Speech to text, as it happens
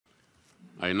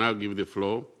I now give the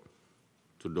floor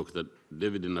to Dr.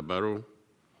 David Nabarro,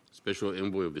 Special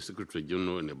Envoy of the Secretary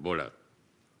General in Ebola.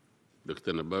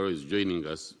 Dr. Nabarro is joining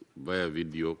us via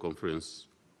video conference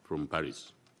from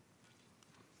Paris.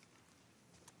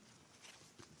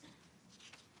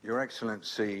 Your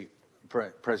Excellency,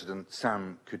 President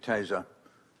Sam Kutesa,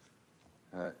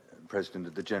 President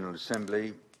of the General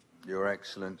Assembly, Your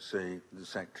Excellency, the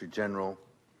Secretary General,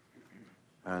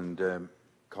 and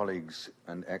colleagues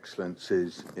and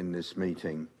excellencies in this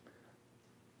meeting.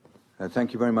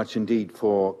 Thank you very much indeed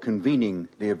for convening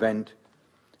the event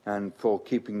and for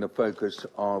keeping the focus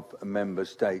of member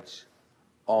states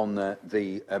on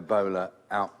the Ebola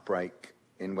outbreak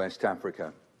in West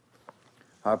Africa.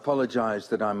 I apologize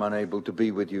that I'm unable to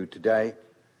be with you today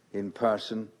in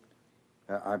person.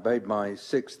 I made my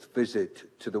 6th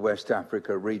visit to the West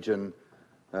Africa region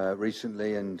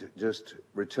recently and just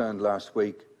returned last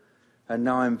week. And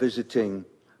now I'm visiting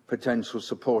potential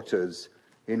supporters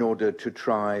in order to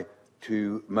try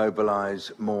to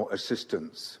mobilize more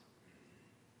assistance.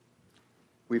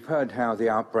 We've heard how the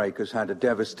outbreak has had a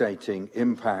devastating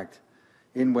impact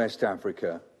in West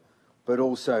Africa, but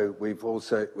we've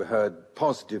also heard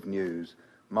positive news.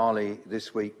 Mali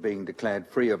this week being declared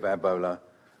free of Ebola,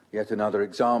 yet another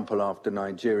example after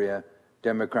Nigeria,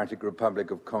 Democratic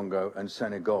Republic of Congo and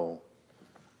Senegal.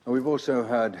 And we've also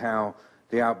heard how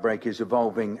the outbreak is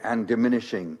evolving and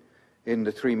diminishing in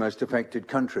the 3 most affected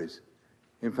countries.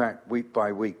 In fact, week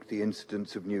by week, the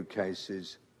incidence of new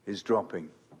cases is dropping.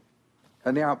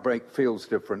 And the outbreak feels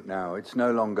different now. It's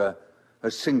no longer a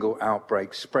single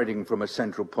outbreak spreading from a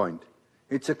central point.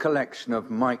 It's a collection of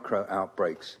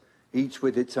micro-outbreaks, each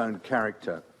with its own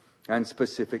character and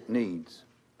specific needs.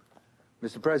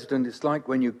 Mr. President, it's like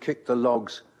when you kick the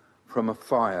logs from a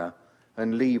fire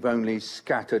and leave only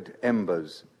scattered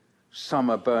embers. Some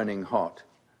are burning hot,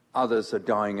 others are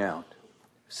dying out.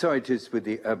 So it is with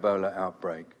the Ebola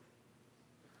outbreak.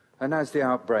 And as the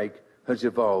outbreak has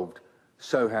evolved,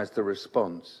 so has the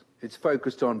response. It's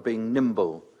focused on being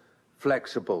nimble,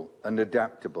 flexible, and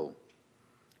adaptable.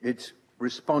 It's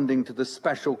responding to the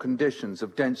special conditions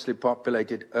of densely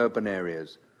populated urban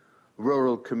areas,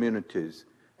 rural communities,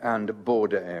 and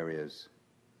border areas.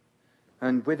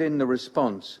 And within the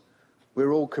response,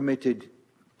 we're all committed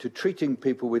to treating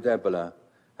people with Ebola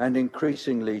and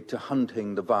increasingly to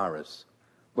hunting the virus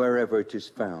wherever it is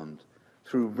found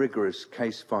through rigorous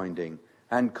case finding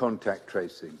and contact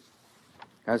tracing.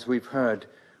 As we've heard,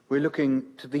 we're looking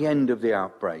to the end of the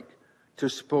outbreak, to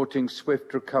supporting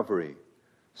swift recovery,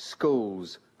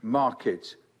 schools,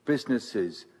 markets,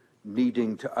 businesses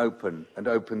needing to open and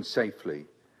open safely,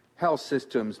 health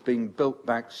systems being built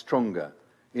back stronger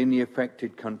in the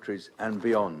affected countries and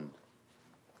beyond.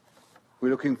 We're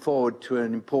looking forward to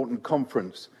an important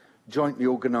conference jointly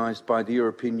organised by the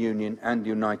European Union and the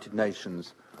United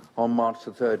Nations on March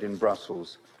the 3rd in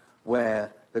Brussels,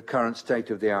 where the current state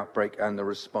of the outbreak and the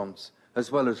response,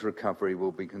 as well as recovery,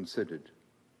 will be considered.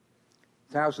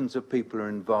 Thousands of people are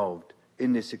involved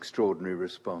in this extraordinary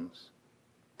response.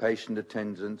 Patient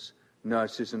attendants,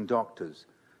 nurses and doctors,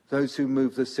 those who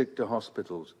move the sick to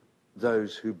hospitals,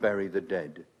 those who bury the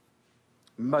dead.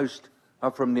 Most are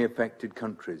from the affected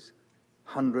countries.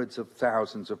 Hundreds of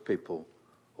thousands of people,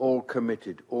 all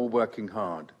committed, all working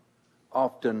hard,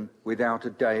 often without a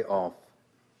day off,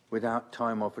 without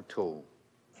time off at all.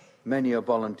 Many are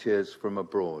volunteers from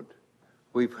abroad.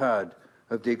 We've heard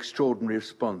of the extraordinary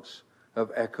response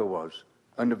of ECOWAS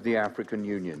and of the African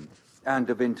Union and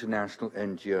of international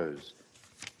NGOs.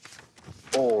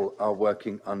 All are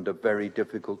working under very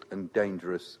difficult and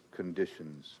dangerous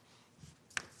conditions.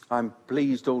 I'm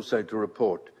pleased also to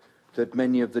report that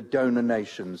many of the donor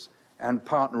nations and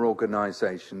partner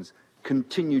organisations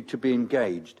continue to be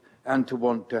engaged and to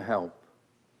want to help.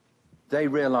 They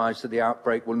realise that the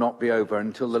outbreak will not be over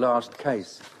until the last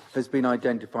case has been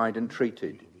identified and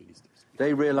treated.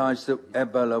 They realise that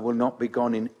Ebola will not be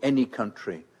gone in any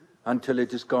country until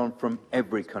it is gone from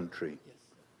every country.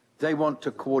 They want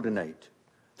to coordinate.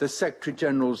 The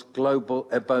Secretary-General's Global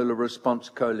Ebola Response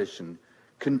Coalition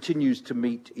continues to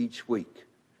meet each week.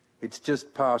 It's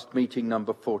just passed meeting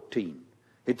number 14.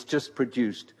 It's just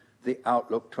produced the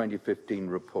Outlook 2015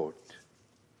 report.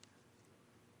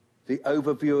 The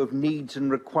overview of needs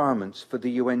and requirements for the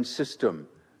UN system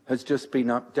has just been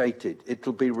updated.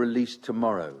 It'll be released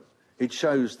tomorrow. It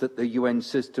shows that the UN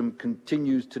system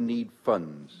continues to need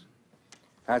funds.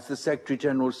 As the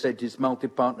Secretary-General said, his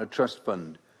multi-partner trust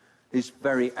fund is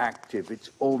very active. It's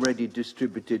already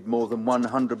distributed more than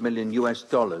 $100 million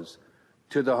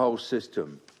to the whole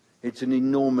system. It's an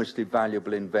enormously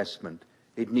valuable investment.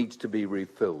 It needs to be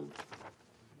refilled.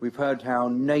 We've heard how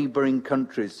neighbouring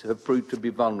countries have proved to be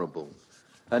vulnerable,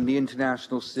 and the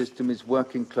international system is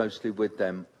working closely with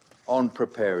them on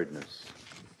preparedness.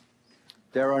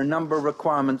 There are a number of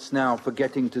requirements now for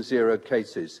getting to zero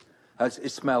cases, as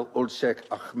Ismail Ul-Sheikh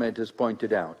Ahmed has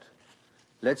pointed out.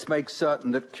 Let's make certain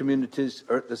that communities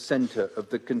are at the centre of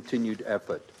the continued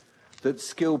effort, that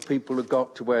skilled people are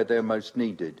got to where they're most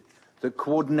needed, that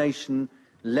coordination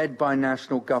led by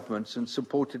national governments and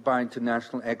supported by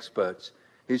international experts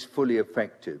is fully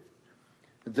effective,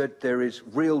 that there is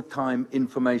real-time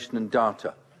information and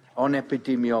data on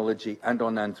epidemiology and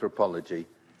on anthropology,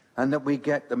 and that we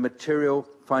get the material,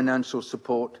 financial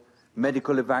support,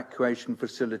 medical evacuation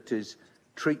facilities,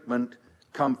 treatment,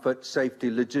 comfort, safety,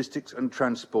 logistics and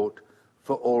transport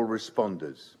for all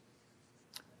responders.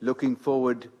 Looking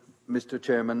forward, Mr.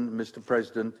 Chairman, Mr.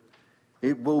 President,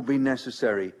 it will be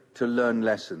necessary to learn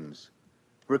lessons.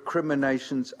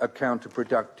 Recriminations are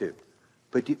counterproductive,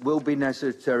 but it will be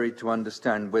necessary to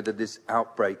understand whether this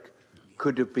outbreak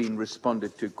could have been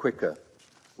responded to quicker,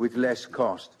 with less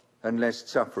cost and less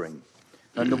suffering.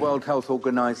 And the World Health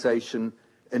Organization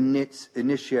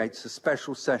initiates a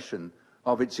special session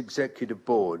of its executive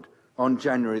board on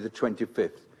January the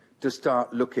 25th to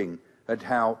start looking at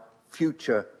how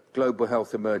future global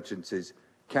health emergencies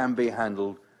can be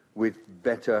handled with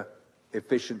better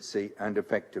efficiency and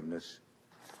effectiveness.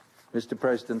 Mr.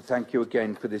 President, thank you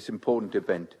again for this important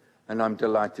event, and I'm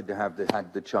delighted to have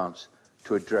had the chance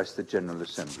to address the General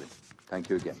Assembly. Thank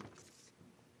you again.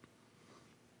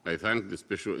 I thank the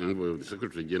Special Envoy of the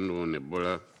Secretary General on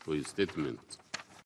Ebola for his statement.